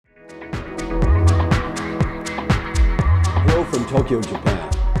Tokyo,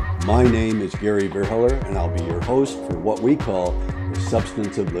 Japan. My name is Gary Verheller, and I'll be your host for what we call the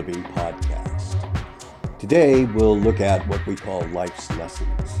Substance of Living podcast. Today, we'll look at what we call life's lessons.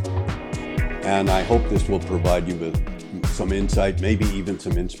 And I hope this will provide you with some insight, maybe even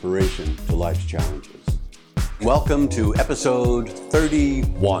some inspiration to life's challenges. Welcome to episode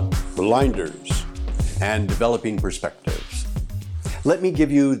 31, Blinders and Developing Perspectives. Let me give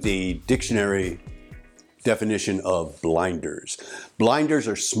you the dictionary definition of blinders. Blinders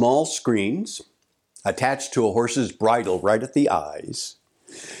are small screens attached to a horse's bridle right at the eyes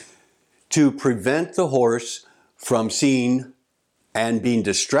to prevent the horse from seeing and being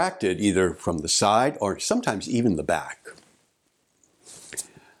distracted either from the side or sometimes even the back.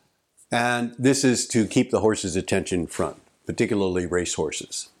 And this is to keep the horse's attention front, particularly race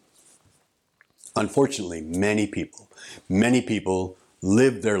horses. Unfortunately, many people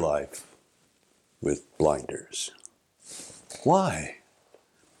live their life with blinders. Why?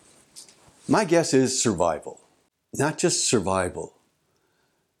 My guess is survival. Not just survival.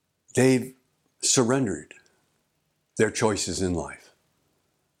 They've surrendered their choices in life.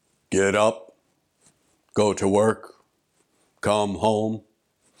 Get up, go to work, come home,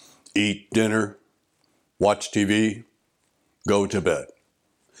 eat dinner, watch TV, go to bed.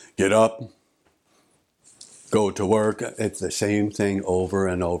 Get up, go to work. It's the same thing over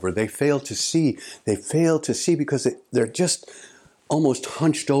and over. They fail to see because they're just almost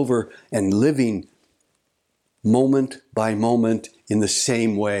hunched over and living moment by moment in the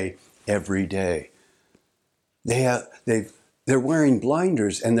same way every day. They're wearing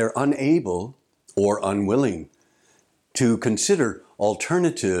blinders and they're unable or unwilling to consider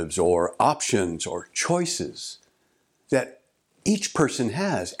alternatives or options or choices that each person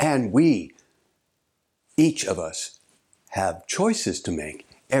has, and each of us have choices to make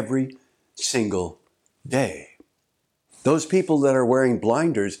every single day. Those people that are wearing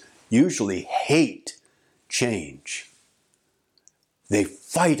blinders usually hate change. They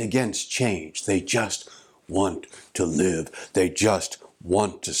fight against change. They just want to live. They just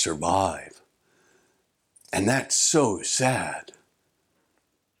want to survive. And that's so sad.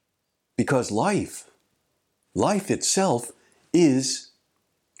 Because life itself is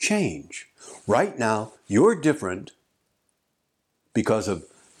change. Right now, you're different because of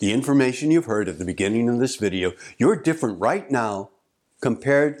the information you've heard at the beginning of this video. You're different right now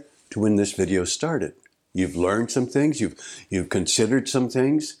compared to when this video started. You've learned some things, you've considered some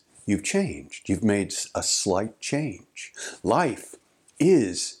things, you've changed. You've made a slight change. Life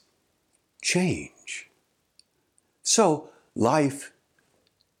is change. So life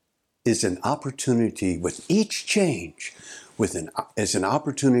is an opportunity with each change, is an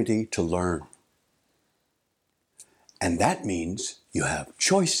opportunity to learn. And that means you have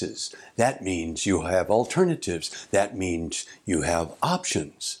choices. That means you have alternatives. That means you have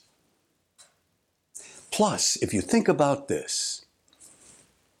options. Plus, if you think about this,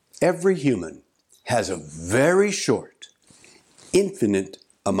 every human has a very short, infinite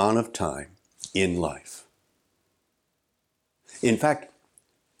amount of time in life. In fact,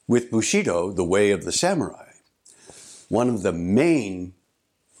 with Bushido, the way of the samurai, one of the main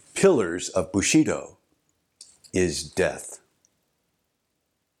pillars of Bushido is death.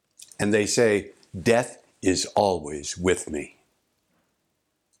 And they say, death is always with me.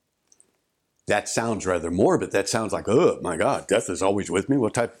 That sounds rather morbid. That sounds like, oh my God, death is always with me?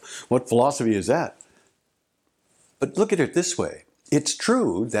 What philosophy is that? But look at it this way. It's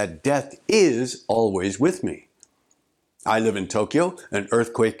true that death is always with me. I live in Tokyo. An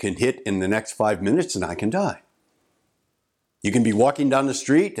earthquake can hit in the next 5 minutes and I can die. You can be walking down the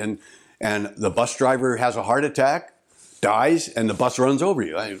street and the bus driver has a heart attack, dies, and the bus runs over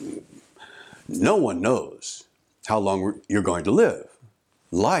you. No one knows how long you're going to live.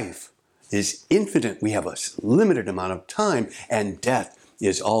 Life is infinite. We have a limited amount of time, and death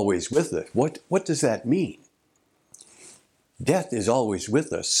is always with us. What does that mean? Death is always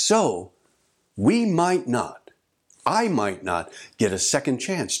with us. So I might not get a second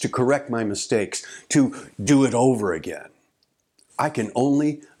chance to correct my mistakes, to do it over again. I can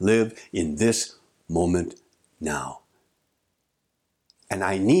only live in this moment now. And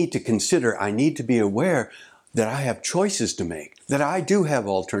I need to be aware that I have choices to make, that I do have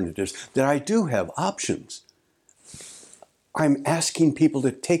alternatives, that I do have options. I'm asking people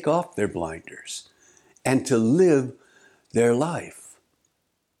to take off their blinders and to live their life.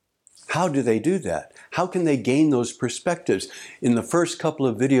 How do they do that? How can they gain those perspectives? In the first couple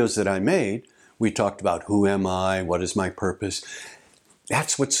of videos that I made, we talked about who am I, what is my purpose.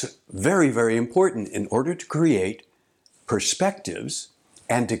 That's what's very, very important in order to create perspectives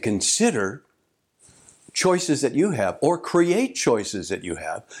and to consider choices that you have or create choices that you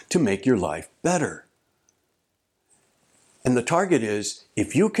have to make your life better. And the target is,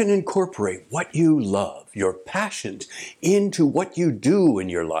 if you can incorporate what you love, your passions, into what you do in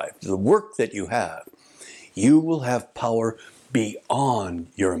your life, the work that you have, you will have power beyond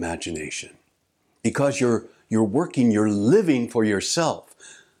your imagination. Because you're working, you're living for yourself.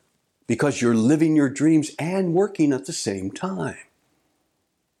 Because you're living your dreams and working at the same time.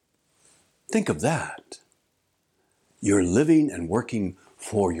 Think of that. You're living and working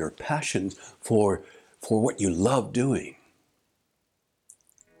for your passions, for what you love doing.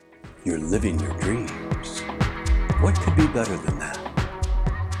 You're living your dreams. What could be better than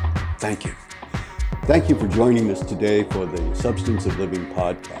that? Thank you. Thank you for joining us today for the Substance of Living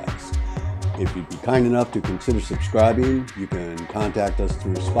podcast. If you'd be kind enough to consider subscribing, you can contact us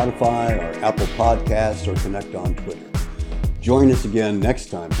through Spotify or Apple Podcasts or connect on Twitter. Join us again next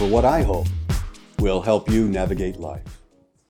time for what I hope will help you navigate life.